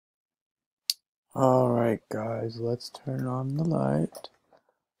Alright guys, let's turn on the light.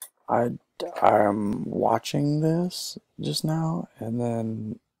 I'm watching this just now, and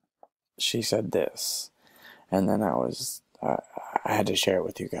then she said this, and then I had to share it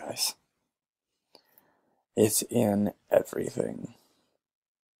with you guys. It's in everything.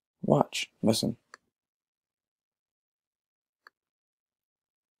 Watch, listen.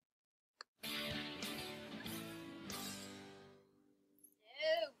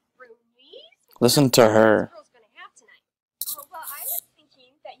 Listen to her. Oh, well, I was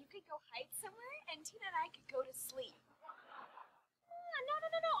thinking that you could go hide somewhere and Tina and I could go to sleep.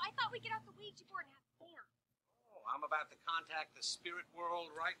 No. I thought we'd get off the Ouija board and have a dance. Oh, I'm about to contact the spirit world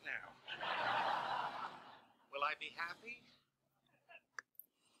right now. Will I be happy?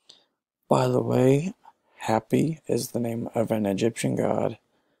 By the way, Happy is the name of an Egyptian god.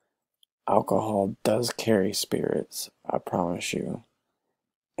 Alcohol does carry spirits, I promise you.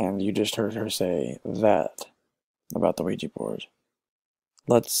 And you just heard her say that about the Ouija board.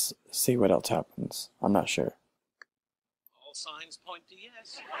 Let's see what else happens. I'm not sure. All signs point to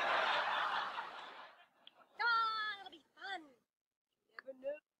yes. It'll be fun. You never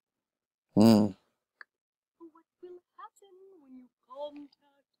know Hmm. what will happen when you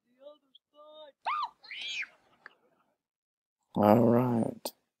contact the other side.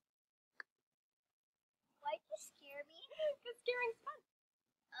 Alright. Why'd you scare me? Because scaring's fun.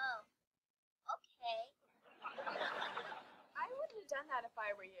 Oh, okay. I wouldn't have done that if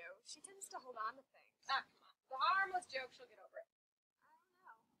I were you. She tends to hold on to things. Ah, come on. The harmless joke, she'll get over it. I don't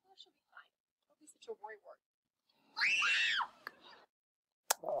know. Well, she'll be fine. Don't be such a worrywart.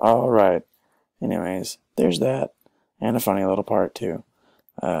 Alright. Anyways, there's that. And a funny little part too.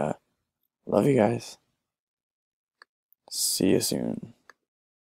 Love you guys. See you soon.